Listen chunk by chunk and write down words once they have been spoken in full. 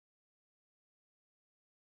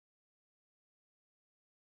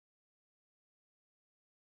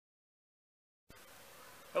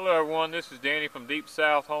Hello everyone, this is Danny from Deep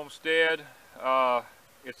South Homestead.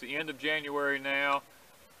 It's the end of January now.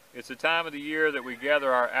 It's the time of the year that we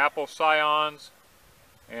gather our apple scions,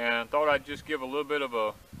 and thought I'd just give a little bit of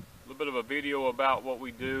a video about what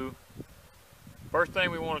we do. First thing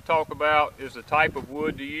we want to talk about is the type of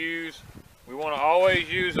wood to use. We want to always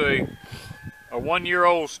use a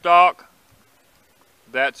 1-year-old stock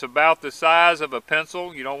that's about the size of a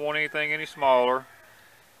pencil. You don't want anything any smaller.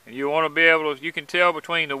 And you want to be able to, you can tell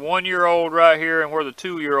between the 1-year-old right here and where the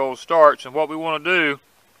 2-year-old starts. And what we want to do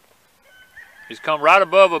is come right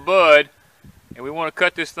above a bud, and we want to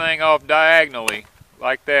cut this thing off diagonally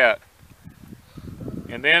like that.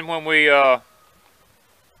 And then when we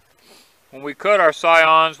cut our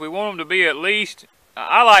scions, we want them to be at least,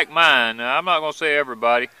 I like mine, now, I'm not going to say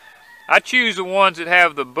everybody. I choose the ones that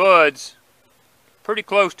have the buds pretty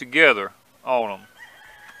close together on them.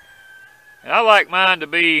 And I like mine to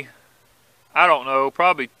be, I don't know,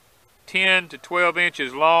 probably 10 to 12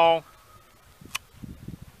 inches long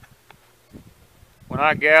when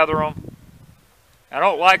I gather them. I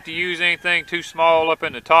don't like to use anything too small up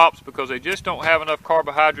in the tops because they just don't have enough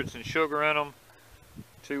carbohydrates and sugar in them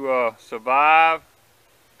to survive.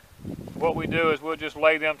 What we do is we'll just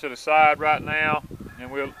lay them to the side right now,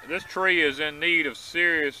 and this tree is in need of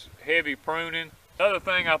serious heavy pruning. Another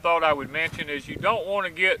thing I thought I would mention is you don't want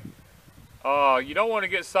to get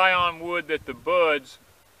scion wood that the buds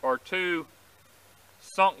are too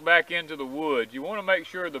sunk back into the wood. You want to make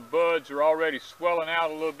sure the buds are already swelling out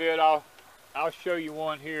a little bit. I'll show you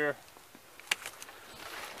one here.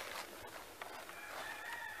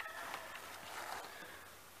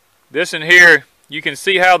 This in here, you can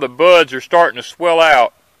see how the buds are starting to swell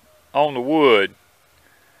out on the wood.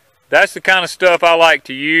 That's the kind of stuff I like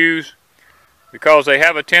to use because they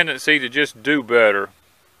have a tendency to just do better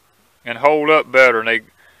and hold up better, and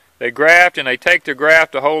they graft, and they take the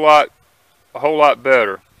graft a whole lot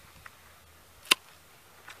better.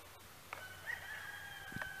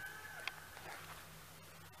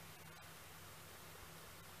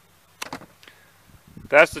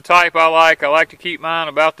 That's the type I like. I like to keep mine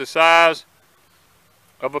about the size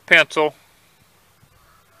of a pencil.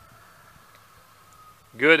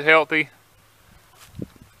 Good healthy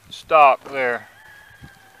stock there.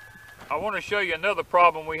 I want to show you another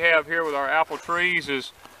problem we have here with our apple trees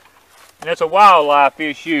and it's a wildlife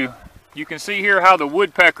issue. You can see here how the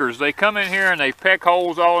woodpeckers, they come in here and they peck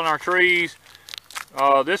holes all in our trees.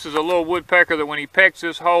 This is a little woodpecker that when he pecks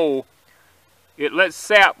this hole, it lets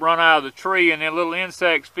sap run out of the tree, and then little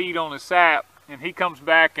insects feed on the sap, and he comes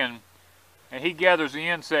back and he gathers the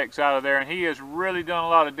insects out of there, and he has really done a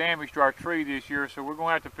lot of damage to our tree this year, so we're going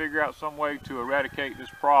to have to figure out some way to eradicate this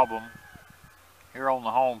problem here on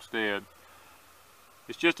the homestead.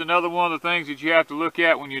 It's just another one of the things that you have to look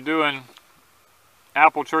at when you're doing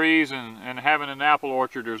apple trees and having an apple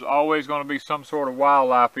orchard. There's always going to be some sort of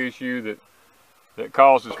wildlife issue that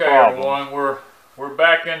causes problems. Okay, everyone, we're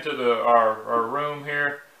back into our room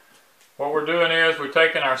here. What we're doing is we're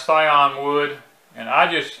taking our scion wood, and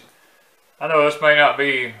I know this may not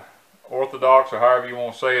be orthodox or however you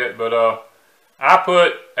want to say it, but I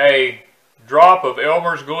put a drop of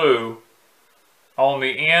Elmer's glue on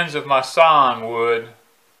the ends of my scion wood.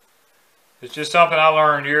 It's just something I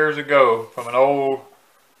learned years ago from an old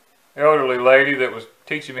elderly lady that was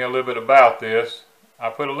teaching me a little bit about this. I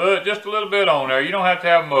put just a little bit on there. You don't have to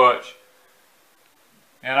have much.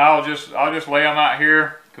 And I'll just lay them out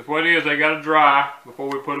here, because what it is, they got to dry before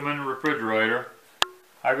we put them in the refrigerator.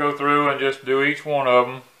 I go through and just do each one of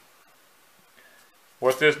them.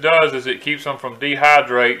 What this does is it keeps them from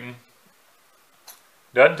dehydrating.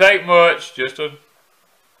 Doesn't take much, just a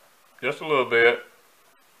little bit.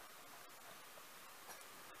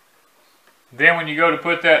 Then when you go to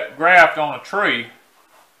put that graft on a tree,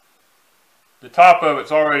 the top of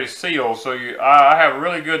it's already sealed, so I have a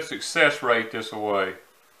really good success rate this way.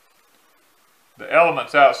 The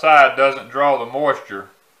elements outside doesn't draw the moisture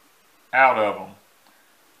out of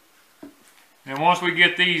them. And once we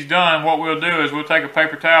get these done, what we'll do is we'll take a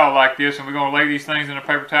paper towel like this, and we're going to lay these things in a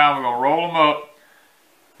paper towel, and we're going to roll them up.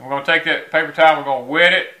 And we're going to take that paper towel, we're going to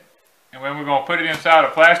wet it, and then we're going to put it inside a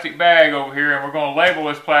plastic bag over here, and we're going to label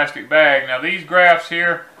this plastic bag. Now these grafts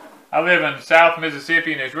here, I live in South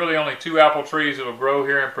Mississippi, and there's really only 2 apple trees that will grow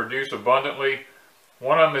here and produce abundantly.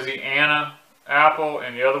 One of them is the Anna apple,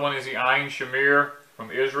 and the other one is the Ain Shamir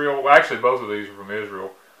from Israel. Well, actually both of these are from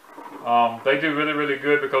Israel. They do really, really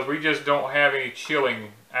good because we just don't have any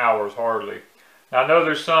chilling hours hardly. Now I know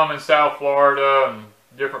there's some in South Florida and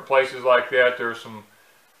different places like that. There's some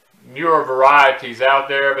newer varieties out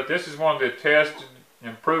there, but this is one of the tested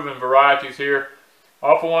and proven varieties here.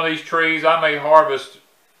 Off of one of these trees, I may harvest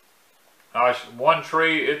One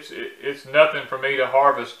tree, it's nothing for me to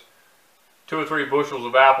harvest 2 or 3 bushels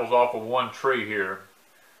of apples off of one tree here.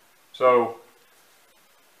 So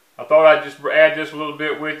I thought I'd just add this a little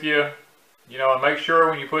bit with you, you know, and make sure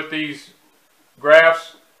when you put these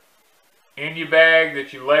grafts in your bag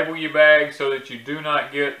that you label your bag so that you do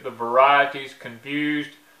not get the varieties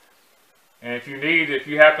confused. And if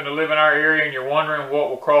you happen to live in our area and you're wondering what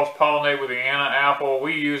will cross-pollinate with the Anna apple,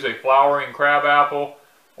 we use a flowering crab apple,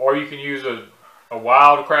 or you can use a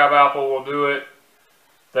wild crab apple will do it.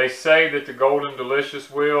 They say that the Golden Delicious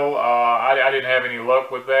will. I didn't have any luck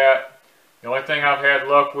with that. The only thing I've had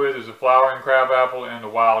luck with is the flowering crab apple and the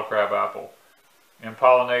wild crab apple in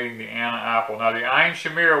pollinating the Anna apple. Now the Ein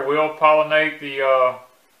Shamir will pollinate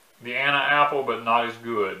the Anna apple, but not as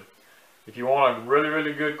good. If you want a really,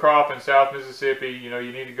 really good crop in South Mississippi, you know,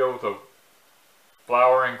 you need to go with a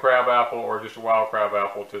flowering crab apple or just a wild crab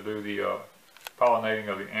apple to do the pollinating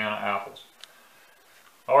of the Anna apples.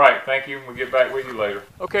 All right, thank you. We'll get back with you later.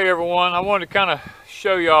 Okay, everyone, I wanted to kind of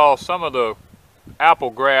show y'all some of the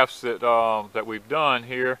apple grafts that that we've done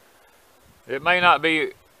here. It may not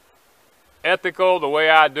be ethical the way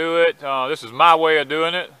I do it. This is my way of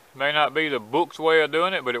doing it. It may not be the book's way of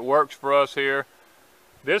doing it, but it works for us here.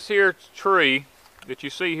 This here tree that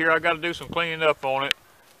you see here, I got to do some cleaning up on it.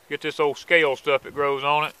 Get this old scale stuff that grows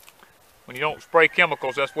on it. When you don't spray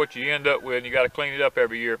chemicals, that's what you end up with, and you got to clean it up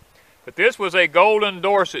every year. But this was a golden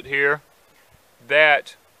Dorset here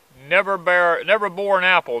that never bore an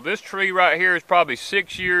apple. This tree right here is probably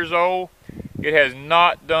 6 years old. It has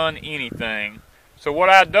not done anything. So what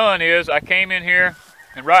I've done is I came in here,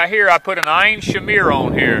 and right here I put an Ein Shamir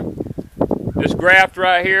on here. This graft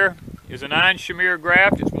right here is an Ein Shamir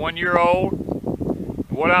graft. It's 1 year old.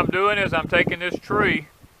 And what I'm doing is I'm taking this tree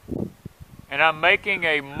and I'm making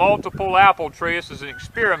a multiple apple tree. This is an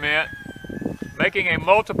experiment, making a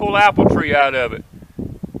multiple apple tree out of it.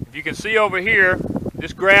 If you can see over here,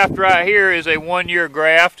 this graft right here is a 1 year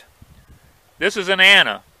graft. This is an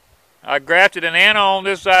Anna. I grafted an Anna on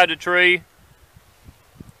this side of the tree.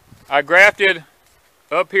 I grafted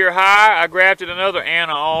up here high, I grafted another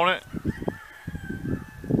Anna on it.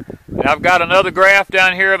 And I've got another graft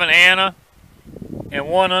down here of an Anna and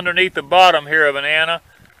one underneath the bottom here of an Anna.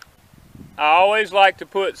 I always like to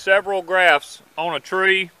put several grafts on a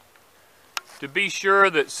tree to be sure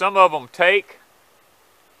that some of them take.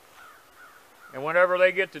 And whenever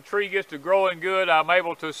the tree gets to growing good, I'm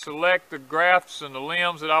able to select the grafts and the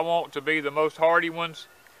limbs that I want to be the most hardy ones.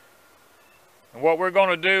 And what we're going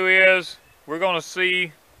to do is we're going to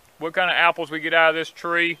see what kind of apples we get out of this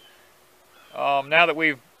tree. Now that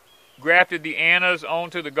we've grafted the Annas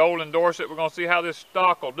onto the Golden Dorset, we're going to see how this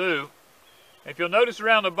stock will do. If you'll notice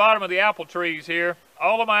around the bottom of the apple trees here,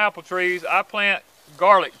 all of my apple trees, I plant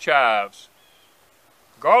garlic chives.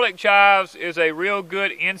 Garlic chives is a real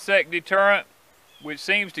good insect deterrent, which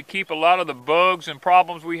seems to keep a lot of the bugs and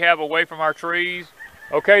problems we have away from our trees.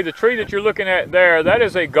 Okay, the tree that you're looking at there, that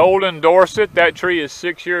is a Golden Dorset. That tree is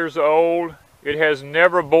 6 years old. It has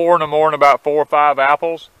never borne no more than about 4 or 5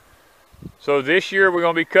 apples. So this year we're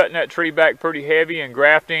going to be cutting that tree back pretty heavy and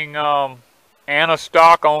grafting Anna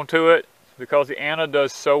stock onto it because the Anna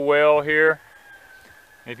does so well here.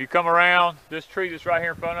 And if you come around this tree that's right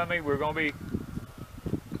here in front of me, we're going to be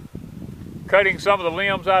cutting some of the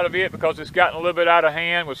limbs out of it because it's gotten a little bit out of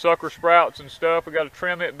hand with sucker sprouts and stuff. We got to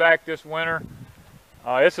trim it back this winter.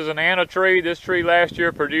 This is an Anna tree. This tree last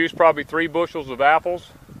year produced probably 3 bushels of apples.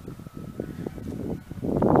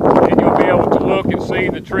 And you'll be able to look and see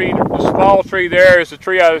the tree. The small tree there is the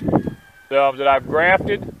tree that I've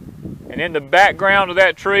grafted. And in the background of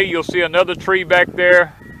that tree, you'll see another tree back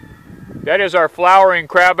there. That is our flowering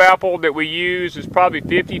crabapple that we use. It's probably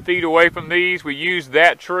 50 feet away from these. We use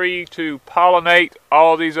that tree to pollinate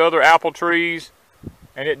all these other apple trees,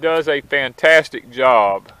 and it does a fantastic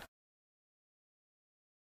job.